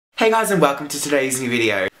Hey guys and welcome to today's new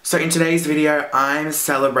video. So in today's video, I'm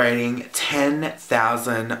celebrating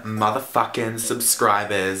 10,000 motherfucking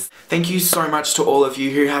subscribers. Thank you so much to all of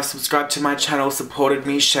you who have subscribed to my channel, supported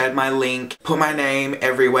me, shared my link, put my name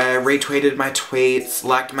everywhere, retweeted my tweets,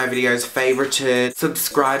 liked my videos, favorited,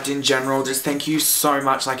 subscribed in general. Just thank you so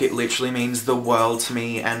much. Like, it literally means the world to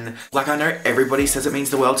me. And like, I know everybody says it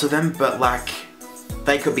means the world to them, but like,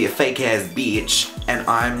 they could be a fake ass bitch and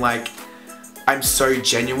I'm so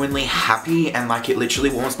genuinely happy, and like it literally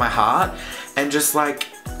warms my heart, and just like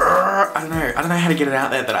I don't know how to get it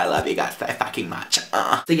out there that I love you guys so fucking much.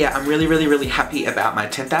 So yeah, I'm really happy about my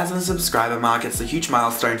 10,000 subscriber mark. It's a huge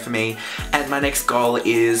milestone for me, and my next goal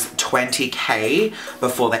is 20k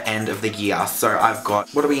before the end of the year. So I've got,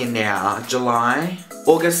 what are we in now? July,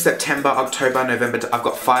 August, September, October, November. I've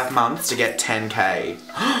got 5 months to get 10k.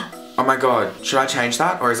 Oh my god, should I change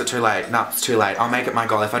that or is it too late? No, it's too late. I'll make it my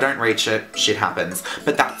goal. If I don't reach it, shit happens.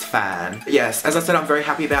 But that's fine. Yes, as I said, I'm very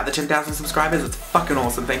happy about the 10,000 subscribers. It's fucking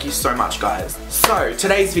awesome. Thank you so much, guys. So,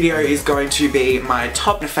 today's video is going to be my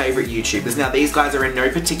top favorite YouTubers. Now, these guys are in no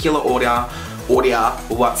particular order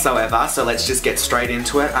whatsoever, so let's just get straight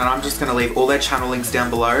into it. And I'm just gonna leave all their channel links down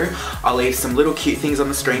below. I'll leave some little cute things on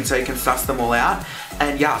the screen so you can suss them all out.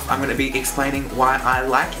 And yeah, I'm gonna be explaining why I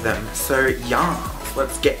like them. So yeah,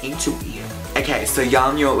 let's get into it. Okay, so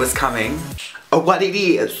y'all knew it was coming. Oh, what it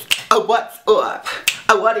is. Oh, what's up.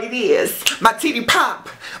 Oh, what it is. My titty pop.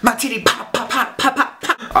 My titty pop, pop, pop, pop, pop,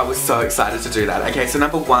 pop. I was so excited to do that. Okay, so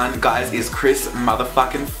number one, guys, is Chris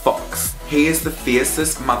motherfucking Fox. He is the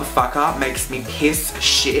fiercest motherfucker. Makes me piss,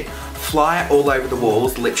 shit, fly all over the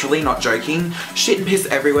walls, literally, not joking. Shit and piss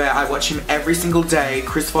everywhere. I watch him every single day.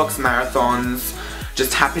 Chris Fox marathons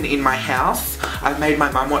just happen in my house. I've made my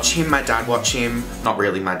mum watch him, my dad watch him. Not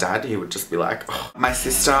really my dad, he would just be like, oh. My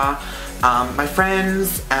sister, my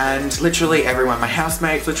friends, and literally everyone, my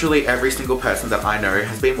housemates, literally every single person that I know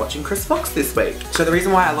has been watching Chris Fox this week. So the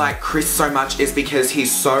reason why I like Chris so much is because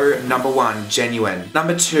he's so, number one, genuine.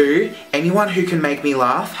 Number two, anyone who can make me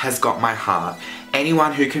laugh has got my heart.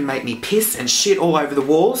 Anyone who can make me piss and shit all over the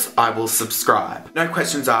walls, I will subscribe. No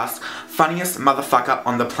questions asked. Funniest motherfucker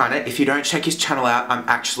on the planet. If you don't check his channel out, I'm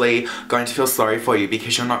actually going to feel sorry for you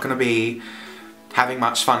because you're not going to be having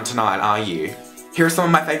much fun tonight, are you? Here are some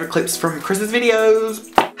of my favourite clips from Chris's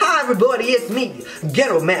videos. Hi everybody, it's me,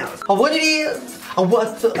 Ghetto Mouse. What it is,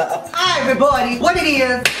 what's up? Hi everybody, what it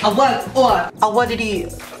is, what's up? What it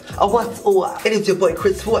is, what's up? It is your boy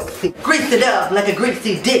Chris Foxy. Grease it up like a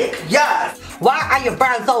greasy dick, yes! Why are your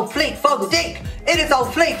burns so flake for the dick? It is so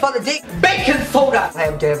flake for the dick. Baking soda! I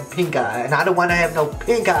have damn pink eye, and I don't want to have no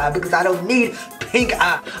pink eye because I don't need pink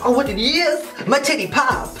eye. Oh, what it is? My titty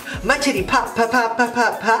pop. My titty pop, pop, pop, pop,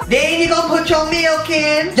 pop, pop. Then you gonna put your milk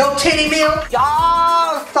in. Your titty milk.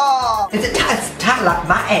 Y'all Is it tight? It's tight like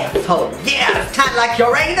my asshole. Yeah, it's tight like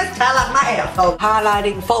Uranus, tight like my asshole.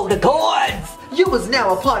 Highlighting for the gods. You was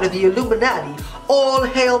now a part of the Illuminati. All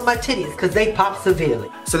hail my titties, cause they pop severely.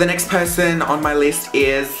 So the next person on my list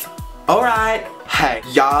is Alright Hey.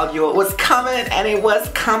 Y'all knew it was coming, and it was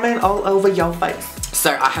coming all over your face.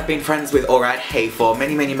 So I have been friends with Alright Hey for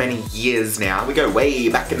many years now. We go way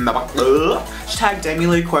back in the buck. Hashtag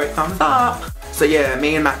Demi quote thumbs up. So yeah,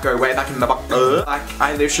 me and Matt go way back in the buck. Like,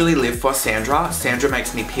 I literally live for Sandra. Sandra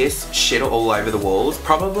makes me piss shit all over the walls.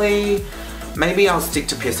 Probably, maybe I'll stick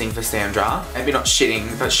to pissing for Sandra. Maybe not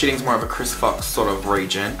shitting, but shitting's more of a Chris Fox sort of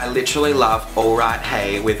region. I literally love Alright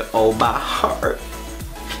Hey with all my heart.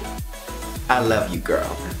 I love you,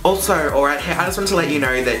 girl. Also, Alright Hey, I just wanted to let you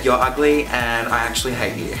know that you're ugly and I actually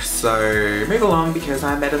hate you. So move along because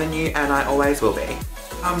I'm better than you and I always will be.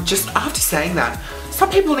 Just after saying that, some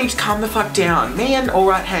people need to calm the fuck down. Me and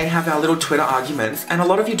Alright Hey have our little Twitter arguments, and a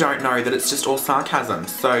lot of you don't know that it's just all sarcasm.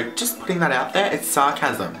 So just putting that out there, it's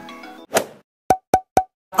sarcasm.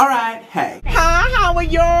 Alright Hey. Hi, how are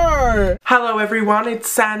you? Hello everyone, it's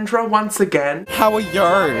Sandra once again. How are you?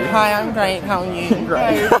 Hi, I'm great. How are you?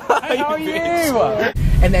 Great. Hey, how are you?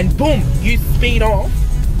 And then boom, you speed off.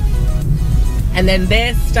 And then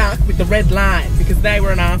they're stuck with the red line because they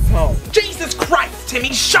were an asshole. Jesus Christ,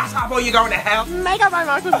 Timmy, shut up or you're going to hell. Makeup by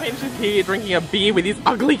Michael Finch is here drinking a beer with his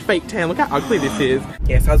ugly fake tan. Look how ugly this is.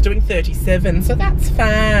 Yes, I was doing 37, so that's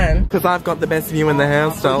fine. Because I've got the best view in the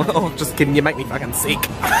hairstyle. Oh, just kidding, you make me fucking sick.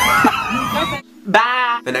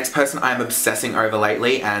 Bye. The next person I'm obsessing over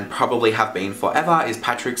lately, and probably have been forever, is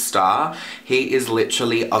Patrick Star. He is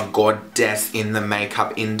literally a goddess in the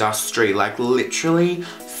makeup industry. Like, literally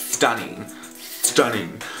stunning.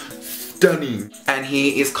 Stunning. stunning. And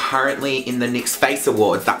he is currently in the Nick's Face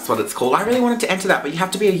Awards, that's what it's called. I really wanted to enter that, but you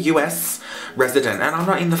have to be a US resident, and I'm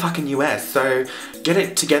not in the fucking US, so get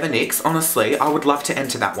it together, Nick's. Honestly, I would love to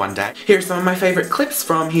enter that one day. Here are some of my favourite clips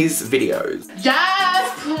from his videos.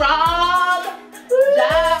 Yes, prom!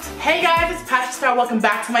 Yes! Hey guys, it's Patrick Star. Welcome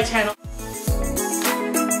back to my channel.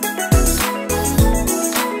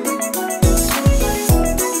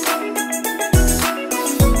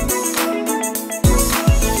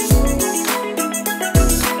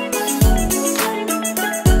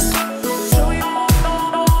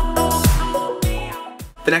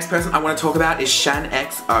 The next person I want to talk about is Shan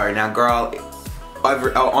XO. Now girl,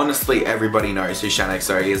 honestly everybody knows who Shan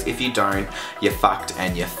XO is. If you don't, you're fucked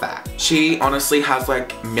and you're fat. She honestly has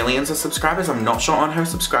like millions of subscribers. I'm not sure on her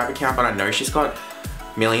subscriber count, but I know she's got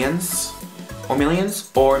millions or millions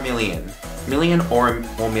or a million. Million or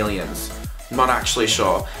millions. Not actually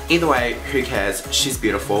sure. Either way, who cares? She's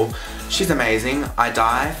beautiful. She's amazing. I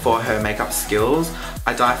die for her makeup skills.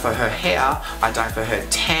 I die for her hair. I die for her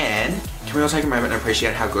tan. Can we all take a moment and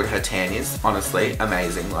appreciate how good her tan is? Honestly,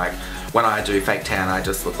 amazing. Like, when I do fake tan, I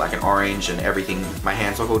just look like an orange and everything. My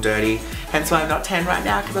hands look all dirty. Hence why I'm not tan right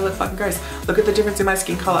now, because I look fucking gross. Look at the difference in my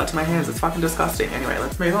skin color to my hands. It's fucking disgusting. Anyway,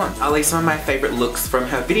 let's move on. I'll leave some of my favorite looks from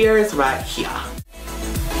her videos right here.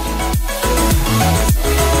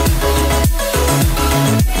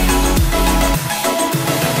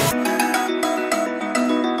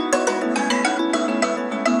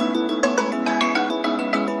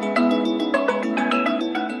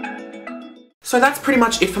 So that's pretty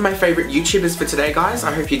much it for my favourite YouTubers for today, guys.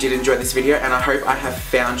 I hope you did enjoy this video, and I hope I have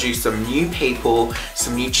found you some new people,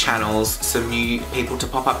 some new channels, some new people to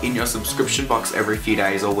pop up in your subscription box every few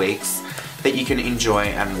days or weeks that you can enjoy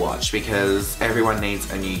and watch, because everyone needs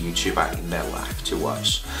a new YouTuber in their life to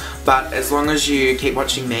watch. But as long as you keep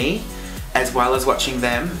watching me, as well as watching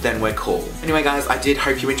them, then we're cool. Anyway guys, I did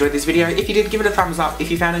hope you enjoyed this video. If you did, give it a thumbs up. If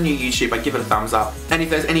you found a new YouTuber, give it a thumbs up. And if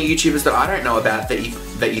there's any YouTubers that I don't know about that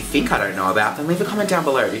you think I don't know about, then leave a comment down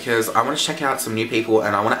below, because I want to check out some new people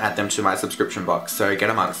and I want to add them to my subscription box, so get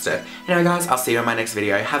amongst it. Anyway guys, I'll see you in my next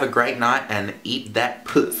video. Have a great night and eat that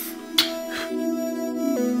puss.